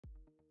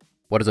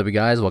What is up, you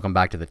guys? Welcome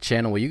back to the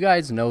channel. Well, you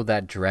guys know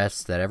that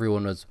dress that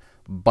everyone was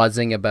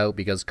buzzing about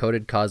because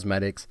Coded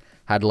Cosmetics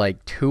had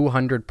like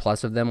 200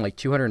 plus of them, like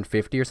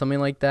 250 or something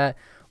like that.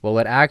 Well,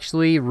 it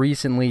actually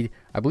recently,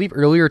 I believe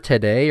earlier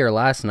today or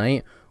last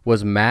night,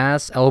 was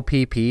mass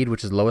LPP'd,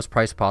 which is lowest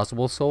price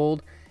possible,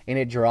 sold, and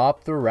it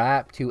dropped the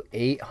wrap to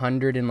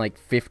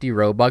 850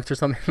 Robux or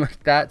something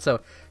like that.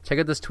 So check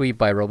out this tweet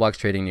by Roblox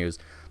Trading News.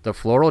 The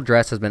floral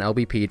dress has been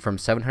LPP'd from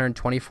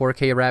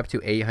 724k wrap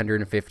to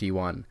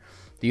 851.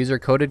 The user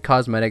Coded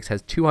Cosmetics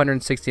has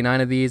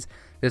 269 of these.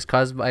 This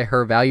caused by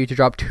her value to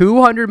drop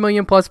 200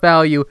 million plus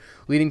value,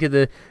 leading to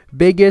the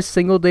biggest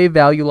single day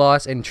value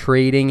loss in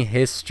trading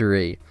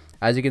history.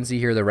 As you can see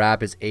here, the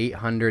wrap is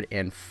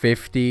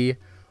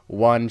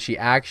 851. She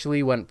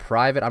actually went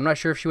private. I'm not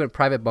sure if she went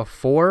private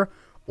before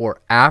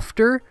or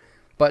after,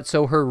 but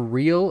so her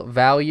real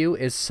value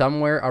is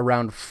somewhere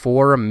around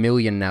 4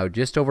 million now,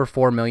 just over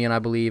 4 million, I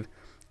believe.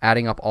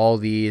 Adding up all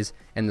these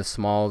and the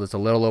small, it's a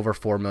little over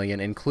 4 million,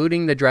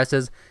 including the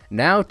dresses.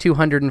 Now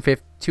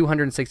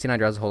 269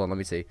 dresses. Hold on, let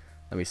me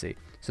see.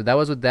 So that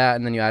was with that,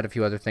 and then you add a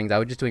few other things. I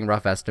was just doing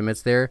rough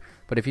estimates there,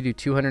 but if you do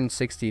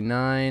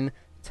 269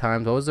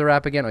 times, what was the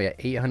wrap again? Oh yeah,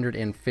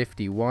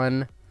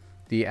 851.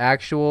 The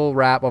actual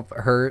wrap of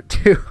her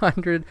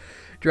 200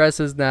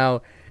 dresses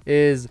now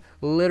is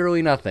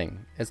literally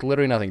nothing. It's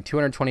literally nothing.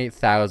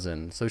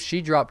 228,000. So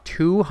she dropped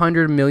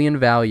 200 million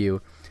value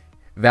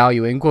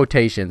in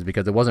quotations,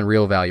 because it wasn't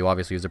real value,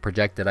 obviously it was a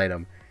projected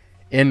item,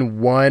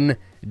 in one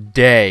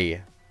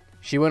day.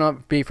 She went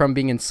up from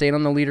being insane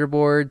on the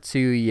leaderboard to,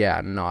 yeah,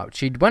 no,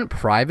 she went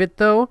private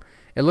though,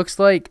 it looks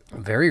like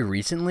very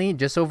recently,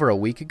 just over a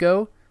week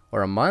ago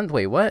or a month.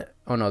 Wait, what?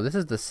 Oh no, this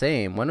is the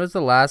same. When was the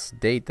last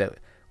date? That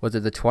was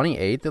it, the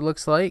 28th? It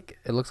looks like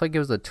it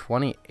was the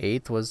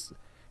 28th was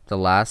the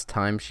last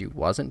time she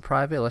wasn't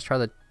private. Let's try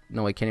the,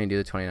 no, I can't even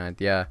do the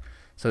 29th. Yeah,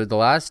 so the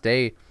last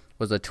day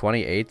was the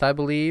 28th, I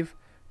believe.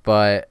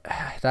 But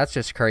that's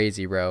just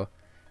crazy, bro.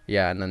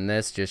 Yeah, and then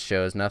this just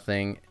shows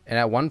nothing. And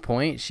at one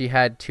point, she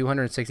had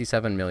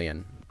 267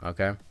 million,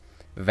 okay?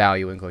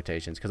 Value in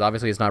quotations, because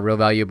obviously it's not real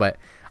value, but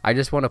I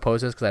just want to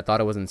post this because I thought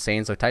it was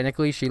insane. So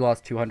technically, she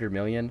lost 200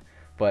 million,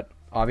 but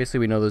obviously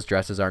we know those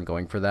dresses aren't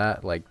going for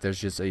that. Like, there's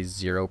just a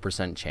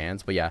 0%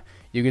 chance. But yeah,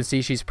 you can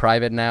see she's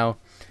private now.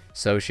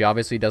 So she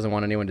obviously doesn't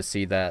want anyone to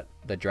see that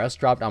the dress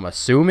dropped, I'm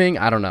assuming.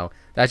 I don't know.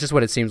 That's just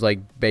what it seems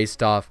like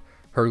based off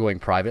her going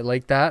private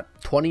like that.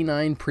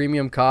 29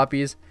 premium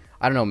copies.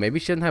 I don't know, maybe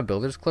she doesn't have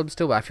Builders Club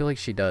still, but I feel like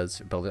she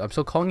does. I'm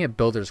still calling it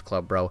Builders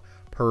Club, bro.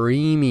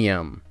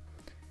 Premium.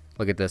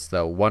 Look at this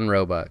though. 1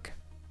 Robux.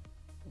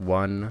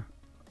 1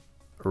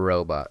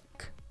 Robux.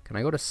 Can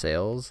I go to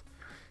sales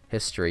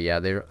history? Yeah,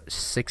 they're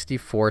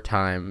 64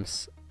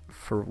 times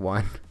for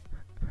one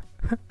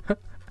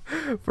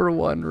for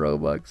 1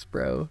 Robux,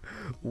 bro.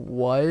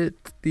 What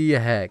the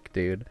heck,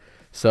 dude?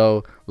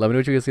 So let me know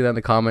what you guys see that in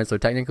the comments. So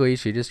technically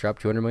she just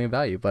dropped 200 million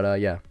value,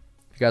 but yeah,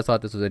 if you guys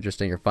thought this was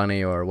interesting or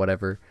funny or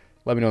whatever,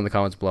 let me know in the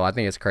comments below. I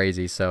think it's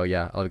crazy. So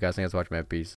yeah, I love you guys. Thanks for watching, man. Peace.